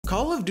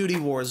Call of Duty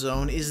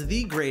Warzone is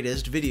the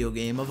greatest video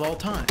game of all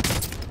time.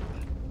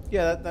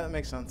 Yeah, that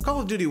makes sense.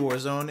 Call of Duty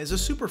Warzone is a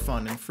super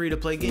fun and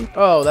free-to-play game.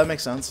 Oh, that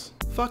makes sense.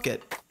 Fuck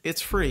it.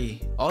 It's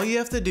free. All you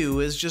have to do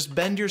is just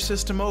bend your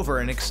system over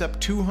and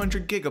accept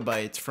 200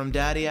 gigabytes from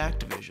Daddy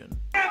Activision.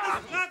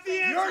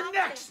 You're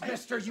next,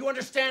 mister. You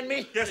understand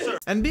me? Yes, sir.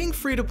 And being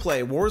free to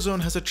play,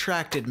 Warzone has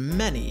attracted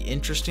many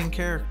interesting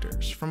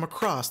characters from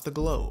across the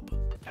globe.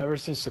 Ever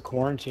since the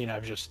quarantine,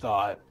 I've just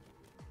thought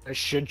I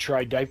should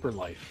try diaper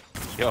life.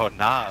 Yo,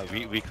 nah,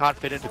 we can't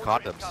fit into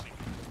condoms.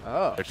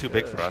 Oh, they're too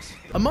big for us.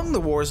 Among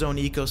the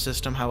Warzone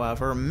ecosystem,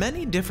 however,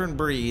 many different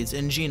breeds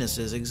and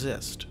genuses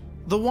exist.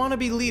 The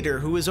wannabe leader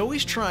who is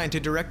always trying to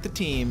direct the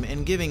team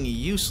and giving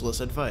useless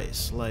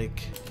advice,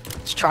 like...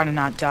 Just try to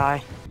not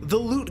die. The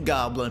loot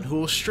goblin who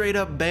will straight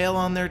up bail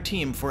on their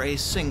team for a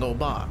single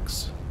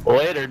box.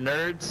 Later,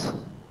 nerds.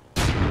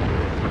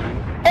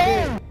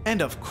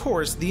 And of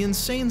course, the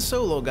insane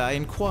solo guy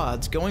in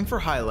quads going for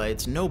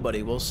highlights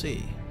nobody will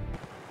see.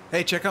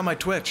 Hey, check out my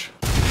Twitch.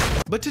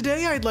 But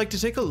today I'd like to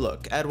take a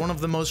look at one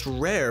of the most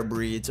rare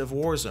breeds of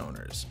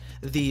Warzoners,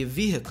 the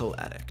Vehicle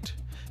Addict.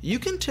 You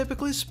can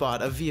typically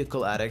spot a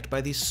Vehicle Addict by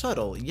the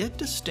subtle yet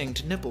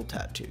distinct nipple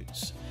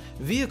tattoos.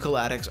 Vehicle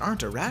Addicts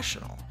aren't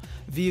irrational.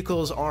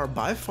 Vehicles are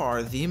by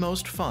far the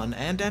most fun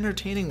and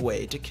entertaining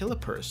way to kill a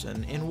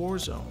person in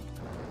Warzone.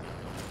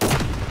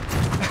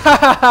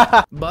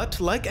 But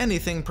like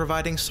anything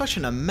providing such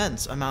an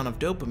immense amount of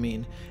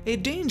dopamine, a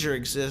danger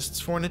exists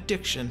for an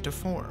addiction to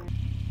form.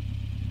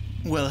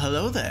 Well,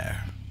 hello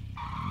there.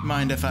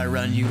 Mind if I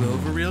run you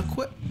over real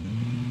quick?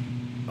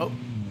 Oh,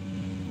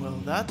 well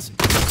that's...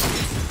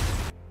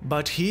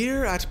 But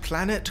here at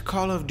Planet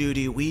Call of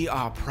Duty, we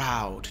are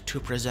proud to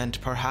present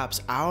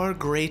perhaps our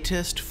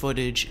greatest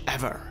footage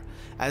ever,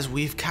 as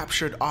we've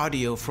captured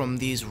audio from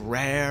these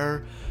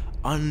rare,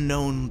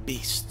 unknown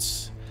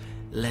beasts.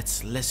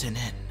 Let's listen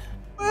in.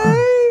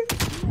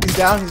 He's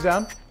down, he's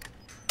down.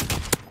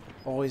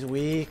 Oh, he's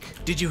weak.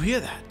 Did you hear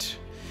that?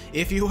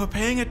 If you were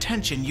paying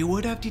attention, you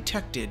would have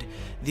detected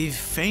the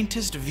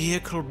faintest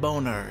vehicle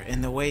boner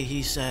in the way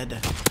he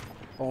said,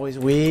 Oh, he's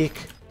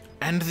weak.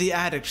 And the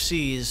addict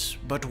sees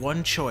but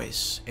one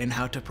choice in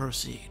how to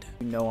proceed.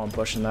 You know I'm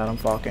pushing that, I'm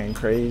fucking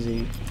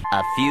crazy.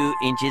 A few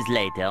inches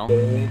later.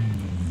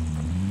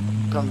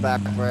 Come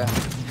back, bro.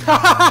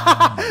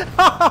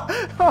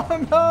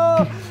 Oh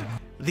no!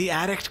 The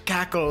addict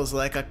cackles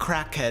like a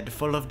crackhead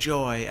full of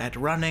joy at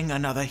running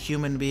another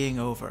human being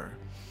over.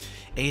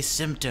 A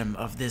symptom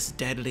of this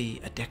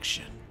deadly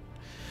addiction.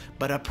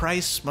 But a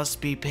price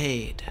must be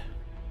paid.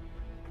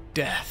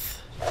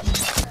 Death.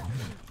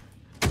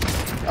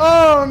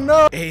 Oh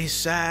no! A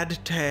sad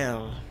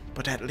tale,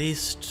 but at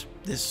least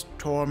this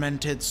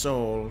tormented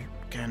soul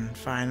can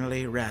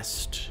finally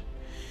rest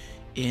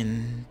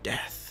in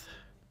death.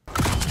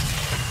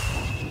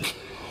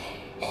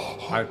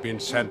 I've been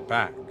sent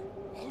back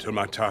till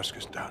my task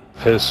is done.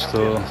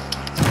 Pistol.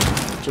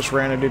 Just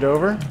ran a dude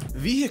over.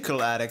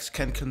 Vehicle addicts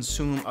can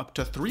consume up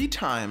to 3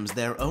 times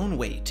their own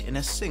weight in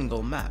a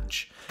single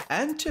match,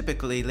 and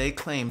typically lay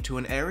claim to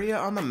an area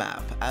on the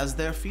map as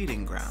their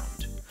feeding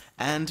ground.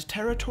 And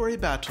territory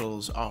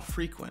battles are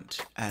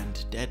frequent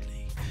and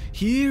deadly.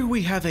 Here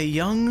we have a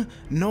young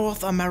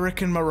North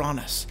American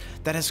Marauders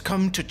that has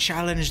come to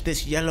challenge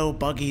this yellow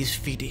buggy's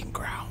feeding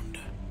ground.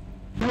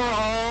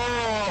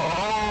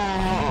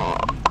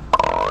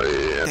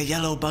 The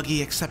yellow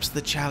buggy accepts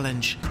the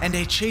challenge, and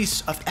a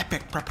chase of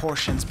epic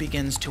proportions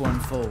begins to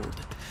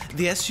unfold.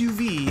 The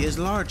SUV is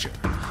larger,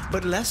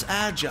 but less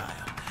agile,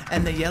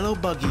 and the yellow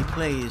buggy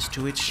plays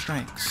to its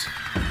strengths.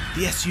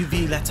 The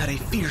SUV lets out a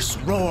fierce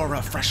roar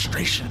of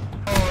frustration.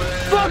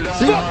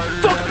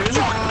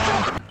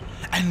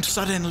 And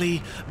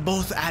suddenly,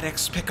 both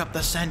addicts pick up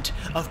the scent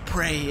of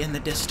prey in the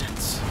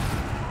distance.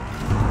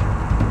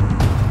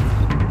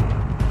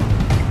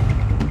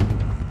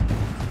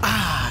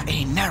 Ah,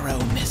 a narrow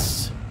miss.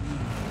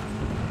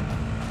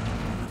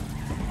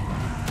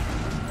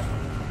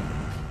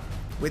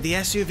 With the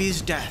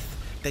SUV's death,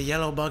 the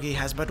yellow buggy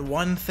has but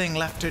one thing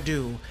left to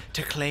do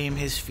to claim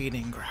his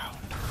feeding ground.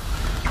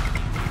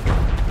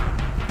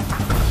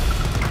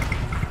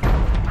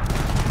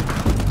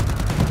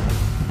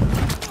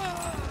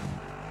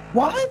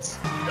 What?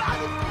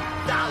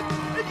 No,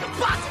 it's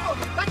impossible.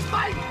 That's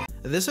fine.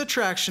 This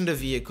attraction to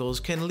vehicles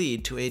can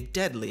lead to a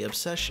deadly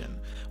obsession,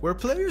 where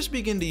players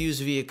begin to use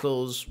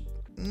vehicles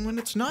when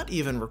it's not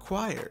even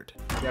required.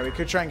 Yeah, we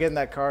could try and get in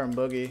that car and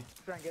boogie.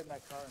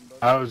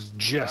 I was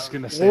just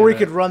gonna say Or we that.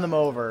 could run them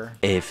over.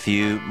 A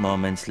few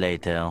moments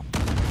later.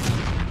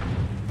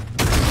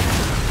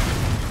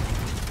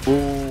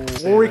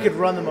 Or we could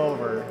run them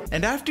over.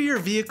 And after your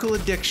vehicle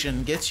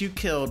addiction gets you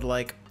killed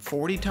like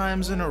 40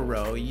 times in a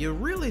row, you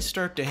really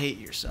start to hate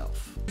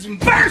yourself.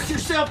 Embarrass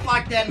yourself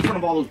like that in front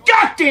of all those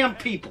goddamn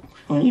people.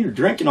 Well, you were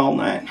drinking all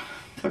night.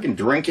 Fucking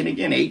drinking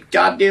again. 8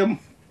 goddamn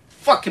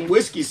fucking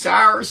whiskey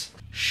sours.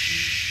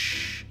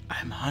 Shh,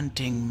 I'm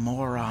hunting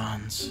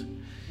morons.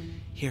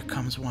 Here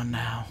comes one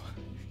now.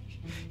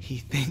 He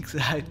thinks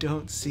I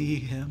don't see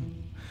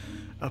him,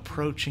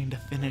 approaching to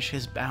finish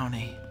his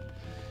bounty.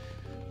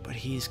 But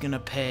he's gonna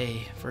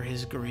pay for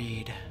his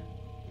greed.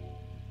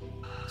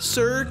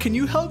 Sir, can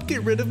you help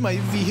get rid of my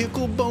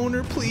vehicle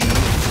boner, please?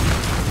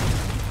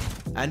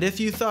 And if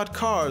you thought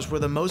cars were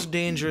the most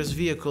dangerous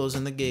vehicles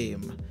in the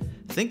game,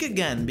 think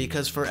again,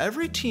 because for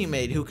every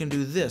teammate who can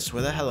do this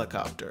with a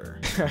helicopter,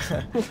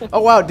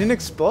 Oh wow, it didn't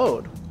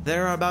explode.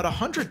 there are about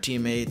 100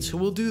 teammates who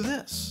will do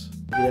this.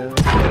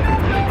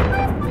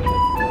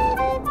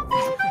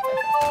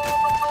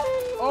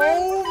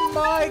 Oh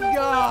my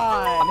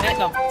god! I'm hitting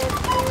him.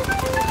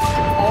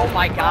 Oh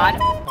my god.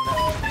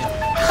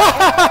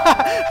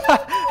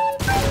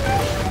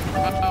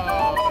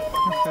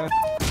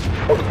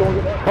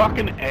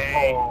 Fucking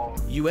A.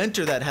 You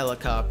enter that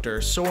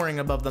helicopter soaring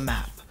above the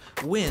map,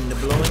 wind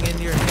blowing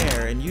in your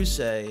hair, and you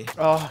say,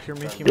 Oh, you're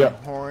making me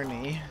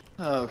horny.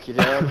 Okie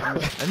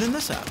doke. and then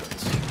this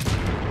happens.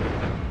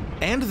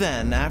 And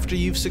then, after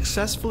you've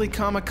successfully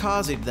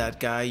kamikazed that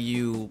guy,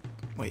 you...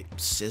 wait,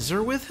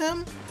 scissor with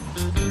him?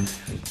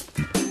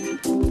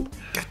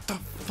 Get the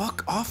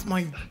fuck off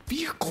my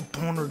vehicle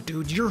boner,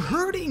 dude. You're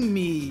hurting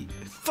me.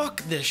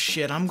 Fuck this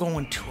shit. I'm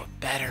going to a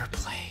better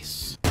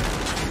place.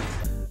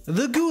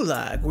 The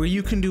Gulag, where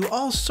you can do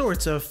all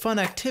sorts of fun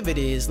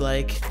activities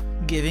like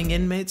giving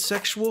inmates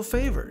sexual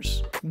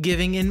favors,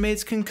 giving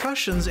inmates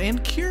concussions,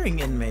 and curing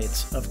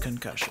inmates of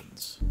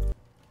concussions.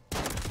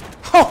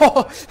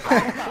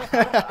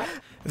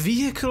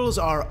 Vehicles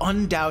are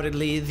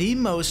undoubtedly the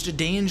most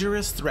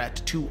dangerous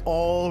threat to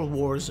all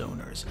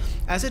warzoners,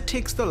 as it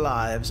takes the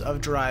lives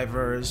of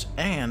drivers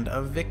and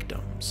of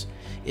victims.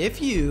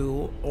 If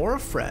you or a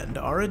friend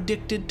are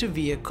addicted to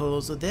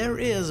vehicles, there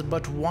is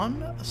but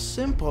one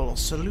simple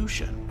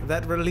solution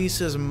that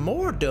releases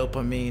more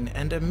dopamine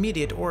and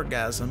immediate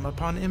orgasm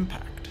upon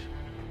impact.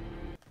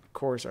 Of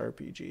course,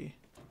 RPG.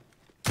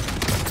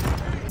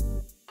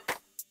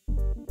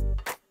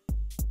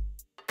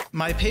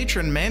 My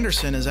patron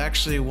Manderson is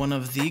actually one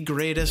of the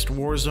greatest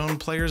Warzone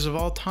players of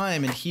all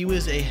time, and he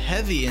was a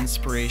heavy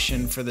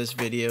inspiration for this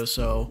video,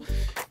 so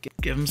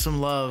give him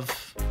some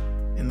love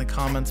in the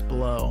comments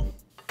below.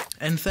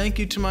 And thank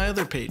you to my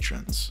other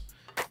patrons.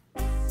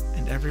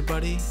 And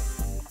everybody,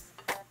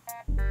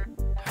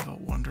 have a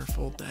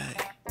wonderful day.